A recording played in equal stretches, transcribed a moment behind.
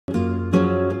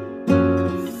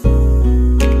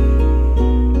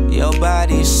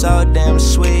body so damn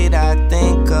sweet, I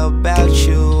think about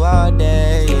you all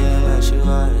day,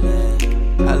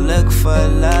 I look for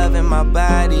love in my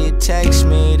body, it takes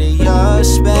me to your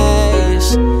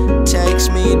space, takes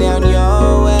me down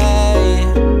your way.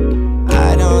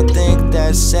 I don't think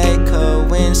that's a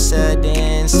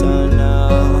coincidence, oh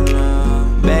no.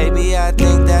 Baby, I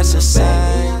think that's a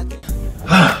sign.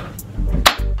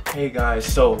 Hey guys,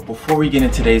 so before we get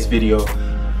into today's video,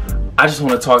 I just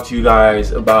want to talk to you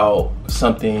guys about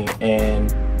something,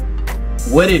 and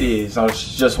what it is, I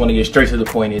just want to get straight to the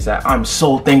point, is that I'm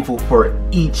so thankful for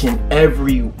each and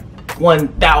every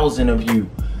 1,000 of you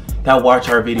that watch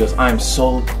our videos. I'm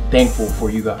so thankful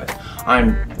for you guys. I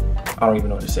don't even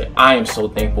know what to say. I am so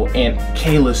thankful, and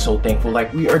Kayla's so thankful.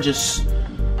 Like, we are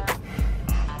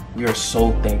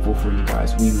so thankful for you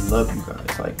guys. We love you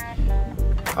guys. Like,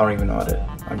 I don't even know how to,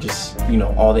 I'm just, you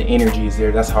know, all the energy is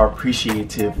there. That's how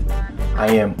appreciative I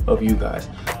am of you guys.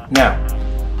 Now,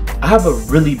 I have a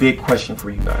really big question for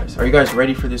you guys. Are you guys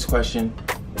ready for this question?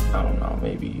 I don't know,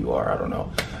 maybe you are, I don't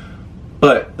know.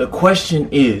 But the question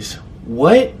is,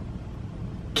 what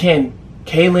can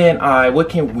Kayla and I, what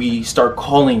can we start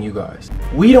calling you guys?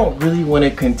 We don't really want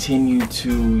to continue to,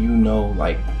 you know,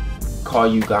 like, call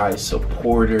you guys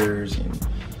supporters and,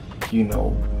 you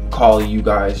know, call you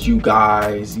guys,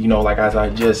 you know, like as I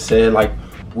just said, like,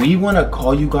 we want to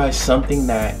call you guys something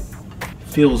that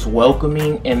feels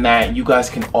welcoming and that you guys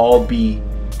can all be,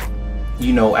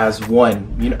 you know, as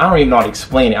one. You know, I don't even know how to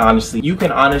explain it, honestly. You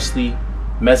can honestly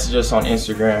message us on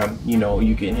Instagram, you know,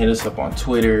 you can hit us up on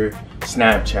Twitter,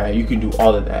 Snapchat, you can do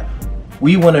all of that.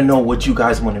 We want to know what you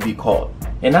guys want to be called,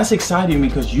 and that's exciting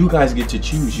because you guys get to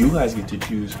choose. You guys get to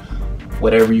choose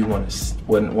whatever you want to,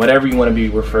 whatever you want to be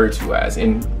referred to as,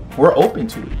 and we're open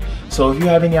to it. So if you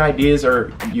have any ideas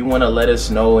or you want to let us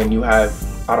know, and you have,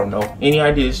 I don't know, any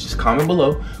ideas, just comment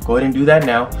below. Go ahead and do that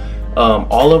now.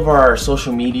 All of our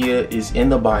social media is in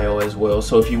the bio as well,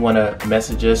 so if you want to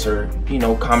message us or, you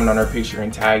know, comment on our picture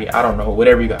and tag it, I don't know,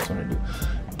 whatever you guys want to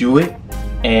do it,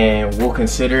 and we'll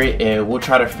consider it, and we'll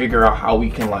try to figure out how we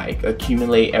can, like,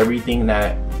 accumulate everything,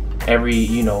 that every,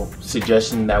 you know,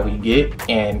 suggestion that we get,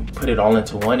 and put it all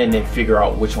into one, and then figure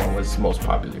out which one was most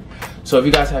popular. So if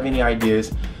you guys have any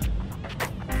ideas,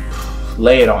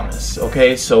 lay it on us,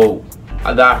 okay? So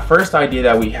that first idea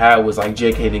that we had was like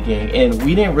JK the Gang, and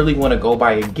we didn't really want to go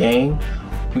by a gang.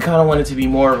 We kind of wanted to be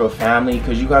more of a family,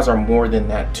 because you guys are more than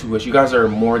that to us. You guys are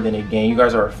more than a gang. You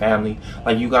guys are a family.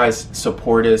 Like, you guys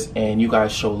support us, and you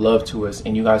guys show love to us,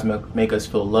 and you guys make us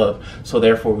feel love. So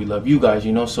therefore, we love you guys,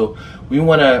 you know. So we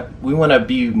wanna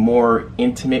be more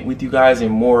intimate with you guys,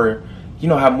 and more, you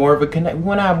know, have more of a connect. We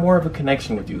want to have more of a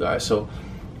connection with you guys. So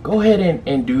go ahead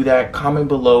and do that. Comment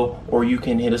below, or you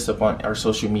can hit us up on our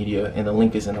social media, and the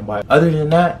link is in the bio. Other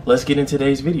than that, let's get into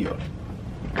today's video.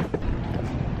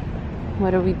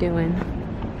 What are we doing?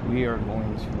 We are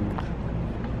going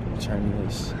to turn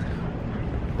this.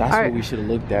 That's what we should have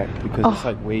looked at, because it's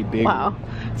like way bigger. Wow.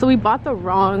 So we bought the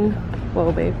wrong,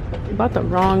 whoa babe, we bought the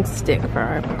wrong stick for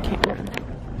our camera.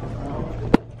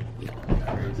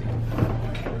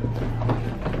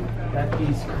 That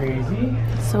is crazy.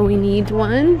 So we need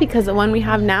one, because the one we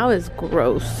have now is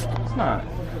gross. It's not.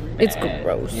 It's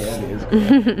gross. Yeah, it is.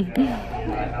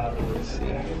 Let's see.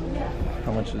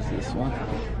 How much was this one?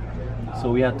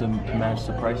 So we have to match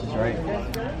the prices, right?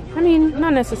 I mean,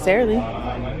 not necessarily.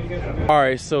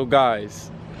 Alright, so guys,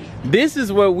 this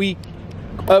is what we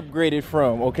upgraded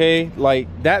from, okay? Like,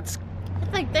 that's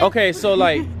like this. Okay, so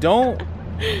like,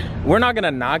 we're not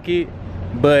gonna knock it,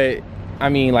 but I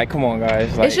mean, like, come on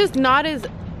guys, like, it's just not as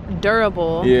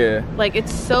durable. Yeah, like,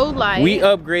 it's so light. We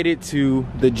upgraded to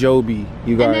the Joby,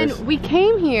 you guys. And then we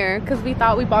came here because we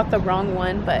thought we bought the wrong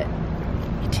one, but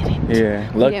we didn't.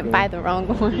 Yeah, we didn't buy the wrong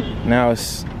one. Now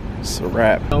it's a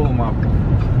wrap. Oh my.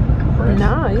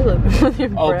 Nah, you look with your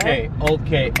breath.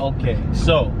 Okay.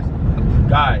 So,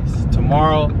 guys,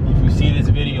 tomorrow, if you see this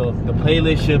video, the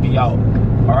playlist should be out.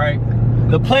 All right,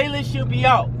 the playlist should be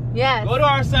out. Yes. Go to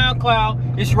our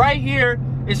SoundCloud. It's right here.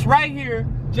 It's right here.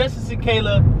 Justus and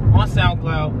Kayla on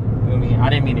SoundCloud. I mean, I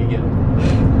didn't mean to get it.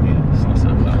 Yeah, it's on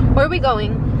SoundCloud. Where are we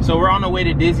going? So we're on the way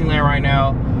to Disneyland right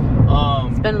now.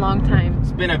 It's been a long time.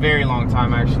 It's been a very long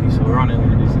time, actually. So we're on the way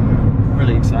to Disneyland.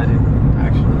 Really excited,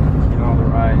 actually. Getting all the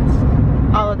rides.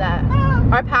 All of that.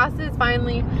 Our passes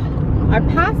finally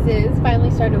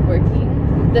started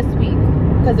working this week,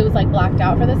 because it was like blacked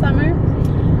out for the summer.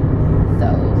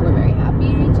 So we're very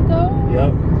happy to go.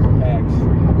 Yep, facts.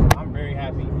 I'm very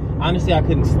happy. Honestly, I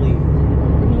couldn't sleep.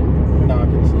 No, I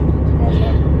couldn't sleep. I was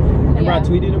happy. Remember I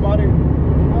tweeted about it?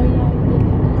 Oh yeah, you did.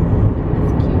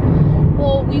 That's cute.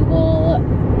 Well, we will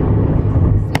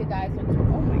see you guys once we're,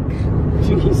 oh my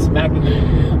god.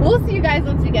 activated. We'll see you guys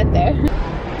once we get there.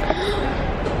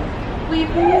 We've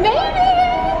made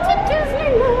it to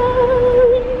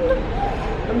Disneyland.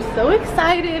 I'm so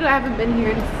excited. I haven't been here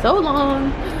in so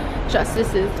long.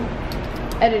 Justus is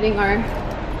editing our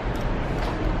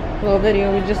little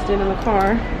video we just did in the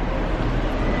car.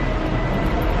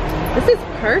 This is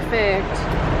perfect.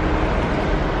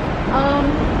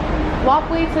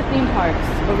 Walkway to theme parks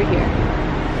over here.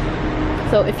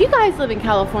 So if you guys live in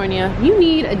California, you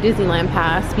need a Disneyland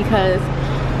pass, because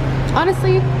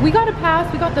honestly, we got a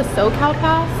pass. We got the SoCal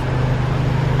pass.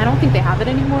 I don't think they have it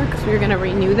anymore because we were gonna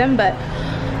renew them, but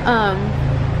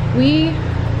we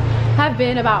have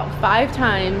been about 5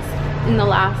 times in the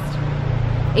last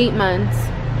 8 months,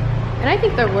 and I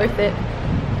think they're worth it,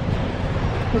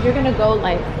 because you're gonna go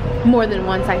like more than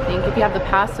once, I think, if you have the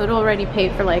pass. So it'll already pay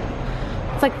for like,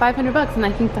 it's like 500 bucks, and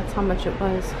I think that's how much it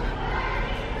was.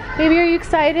 Baby, are you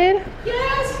excited?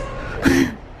 Yes!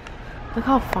 Look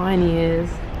how fine he is.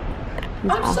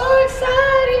 He's I'm awesome. so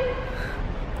excited.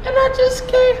 And I just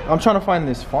can't. I'm trying to find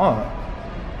this font.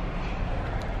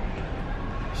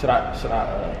 Should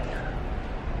I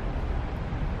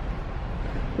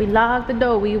We locked the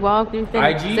door, we walked in. IG or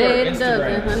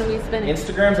Instagrams?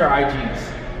 Instagrams or IGs?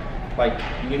 Like,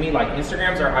 you mean like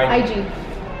Instagrams or IG? IG.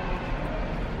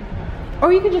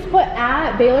 Or you could just put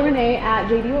at Bayla Renee at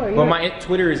JDor. But my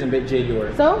Twitter isn't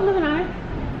JDor. So it doesn't matter.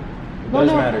 It does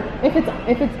matter.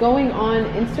 If it's going on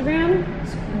Instagram,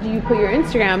 do you put your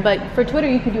Instagram? But for Twitter,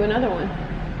 you could do another one.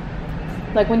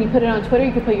 Like when you put it on Twitter,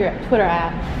 you could put your Twitter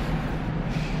at.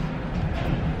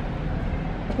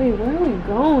 Wait, where are we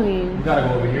going? We gotta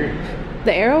go over here.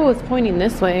 The arrow was pointing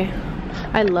this way.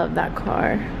 I love that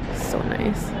car. It's so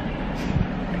nice.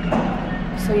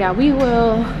 So yeah, we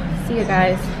will see you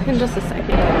guys in just a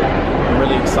second. I'm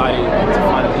really excited to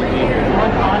finally be here.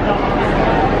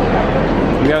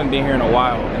 We haven't been here in a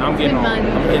while, and I'm getting on all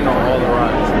the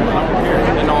rides.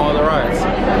 I'm getting on all the rides.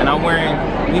 And I'm wearing,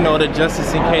 you know, the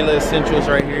Justus and Kayla essentials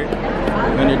right here.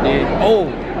 Winter day. Oh,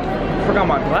 I forgot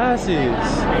my glasses.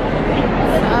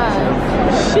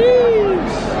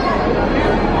 Sheesh.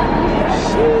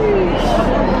 Sheesh.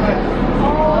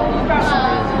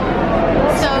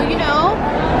 So, you know,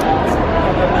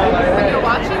 when you're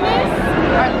watching this,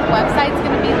 our website's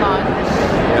gonna be launched.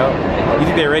 Yep. You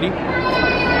think they're ready? I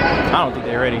don't think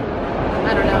they're ready. I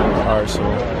don't know. All right, so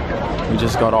we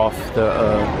just got off the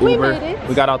Uber. We made it.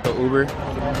 We got out the Uber,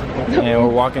 and we're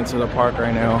walking to the park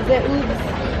right now. The Ubs.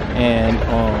 And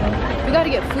We gotta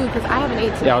get food because I haven't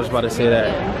ate today. yeah, I was about to say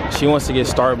that. She wants to get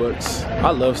Starbucks.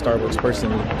 I love Starbucks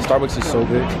personally. Starbucks is so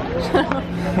good.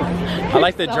 I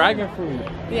like the dragon fruit.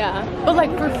 Yeah, but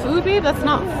like for food, babe, that's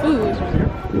not food.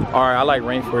 All right, I like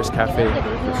Rainforest Cafe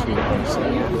for food, honestly.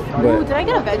 Ooh, But did I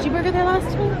get a veggie burger there last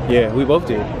time? yeah, we both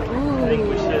did. Ooh.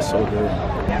 It's so good.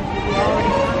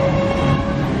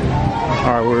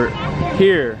 All right, we're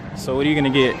here. So what are you gonna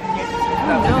get?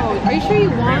 Oh no, are you sure you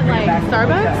want like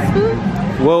Starbucks food?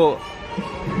 Well,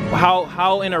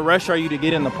 how in a rush are you to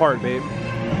get in the park, babe?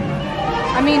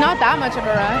 I mean, not that much of a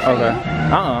rush. Okay.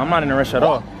 I'm not in a rush at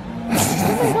all. Oh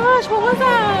my gosh, what was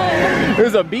that?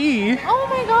 There's a bee. Oh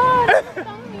my god, that's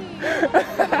funny.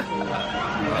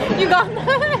 You got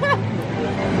that?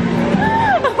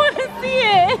 I want to see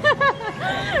it.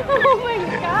 Oh my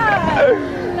god,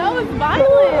 that was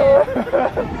violent.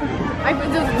 I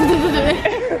just.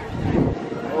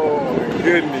 Oh my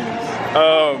goodness.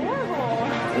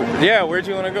 Yeah, where'd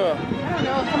you want to go? I don't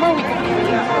know, somewhere we can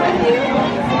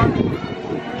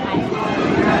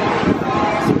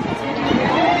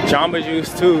Jamba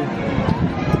Juice too.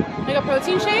 Like a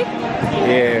protein shake?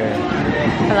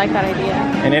 Yeah. I like that idea.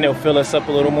 And then it'll fill us up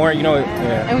a little more, you know.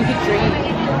 Yeah. And we could drink.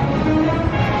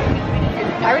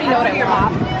 I already know what I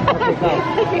want.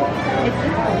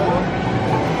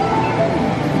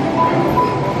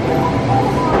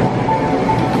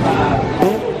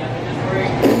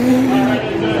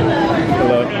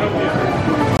 Hello.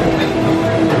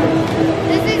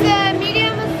 This is a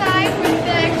medium size with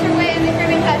the extra weight and the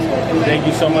creamy touch with the weight. Thank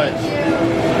you so much.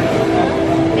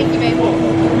 Thank you, babe.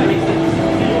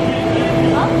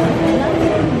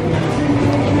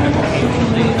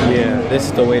 Yeah, this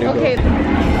is the way to go. Okay.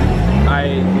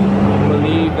 I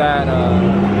believe that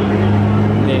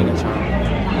I'm getting a child.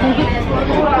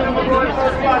 Well, you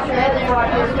guys watch your head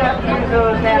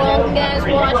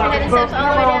and steps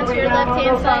all the way down to your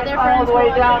left-hand side there, friends. All the way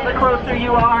down, the closer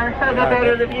you are, the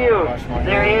better the view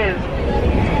there is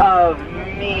of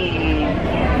me.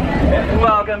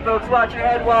 Welcome, folks. Watch your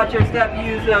head, watch your step,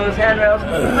 use those handrails.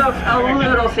 Folks, a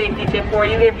little safety tip for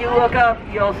you. If you look up,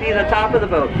 you'll see the top of the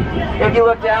boat. If you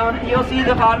look down, you'll see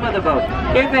the bottom of the boat.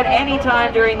 If at any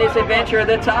time during this adventure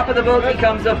the top of the boat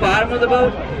becomes the bottom of the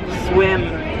boat, swim.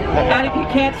 And if you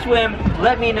can't swim,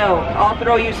 let me know. I'll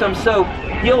throw you some soap.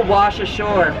 You'll wash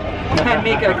ashore and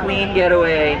make a clean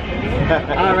getaway.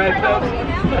 All right, folks.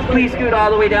 Please scoot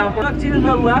all the way down. Look to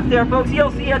the left there, folks.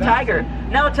 You'll see a tiger.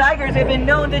 Now, tigers have been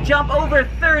known to jump over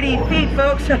 30 feet,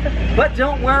 folks. But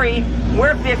don't worry,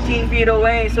 we're 15 feet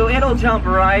away, so it'll jump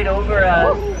right over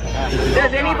us.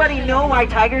 Does anybody know why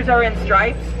tigers are in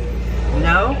stripes?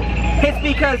 No? It's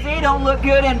because they don't look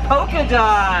good in polka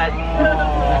dot.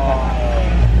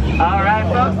 All right,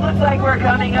 folks, looks like we're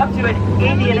coming up to an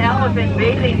Indian elephant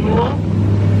bathing pool.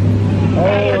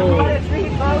 Hey, what a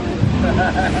treat, folks.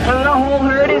 The whole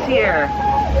herd is here.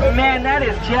 Man, that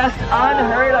is just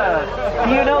unheard of.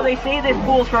 You know, they say this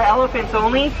pool's for elephants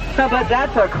only, but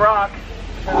that's a crock.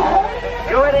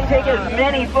 Go ahead and take as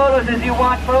many photos as you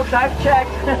want, folks. I've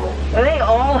checked. They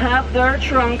all have their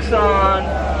trunks on.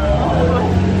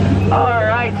 All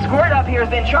right, Squirt up here has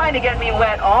been trying to get me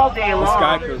wet all day long.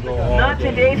 Not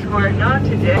today, Squirt, not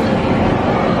today.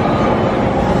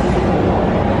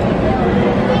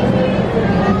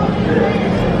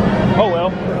 Oh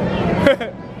well.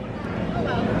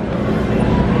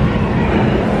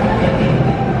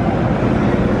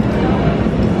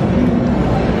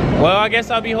 Well, I guess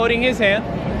I'll be holding his hand.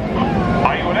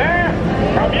 Are you there?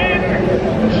 Come in.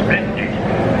 Splendid.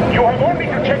 You have only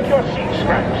to check your seat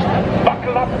straps.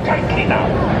 Buckle up tightly now.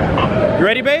 You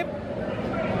ready, babe?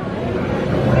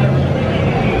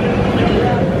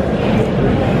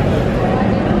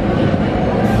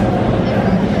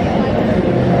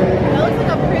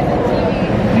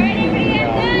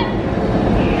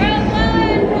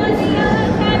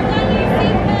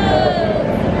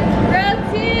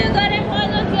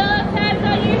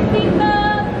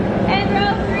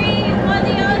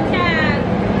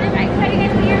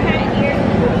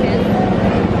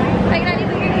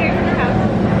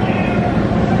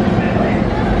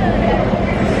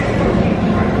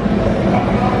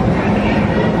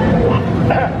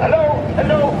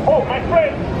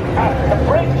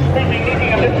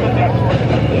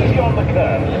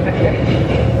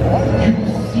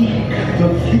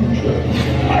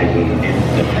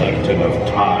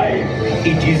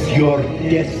 It is your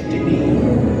destiny.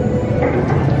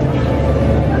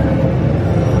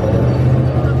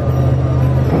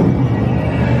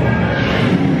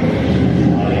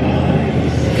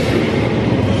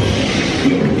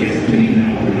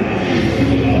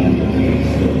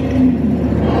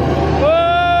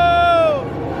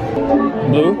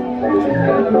 Blue?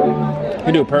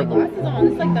 We do purple.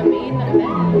 It's like the main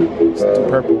event. Let's do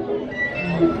purple.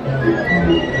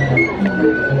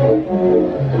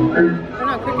 We're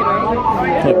not cooking,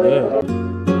 right? Look good.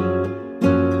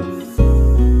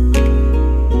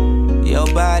 Your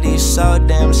body's so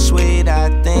damn sweet, I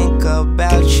think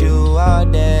about you all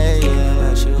day.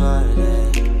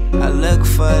 I look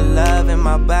for love in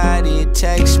my body, it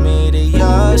takes me to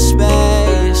your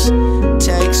space,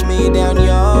 takes me down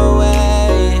your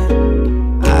way.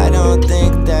 I don't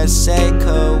think that's a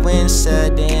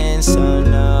coincidence, oh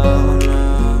no.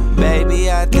 Baby,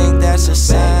 I think that's a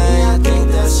sign.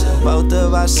 Both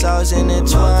of our souls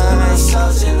intertwined.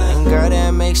 And girl,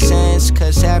 that makes sense,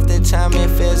 cause half the time it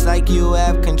feels like you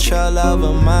have control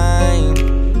over mine.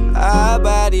 Our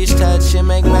bodies touch and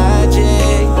make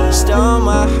magic. Stole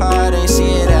my heart, ain't see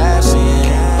it happen.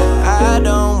 I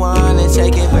don't wanna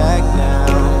take it back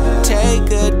now. Take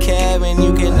good care and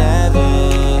you can have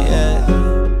it, yeah.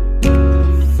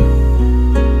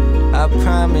 I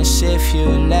promise if you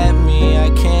let me, I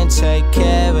can take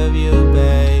care of you,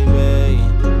 baby.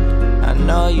 I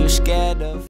know you're scared of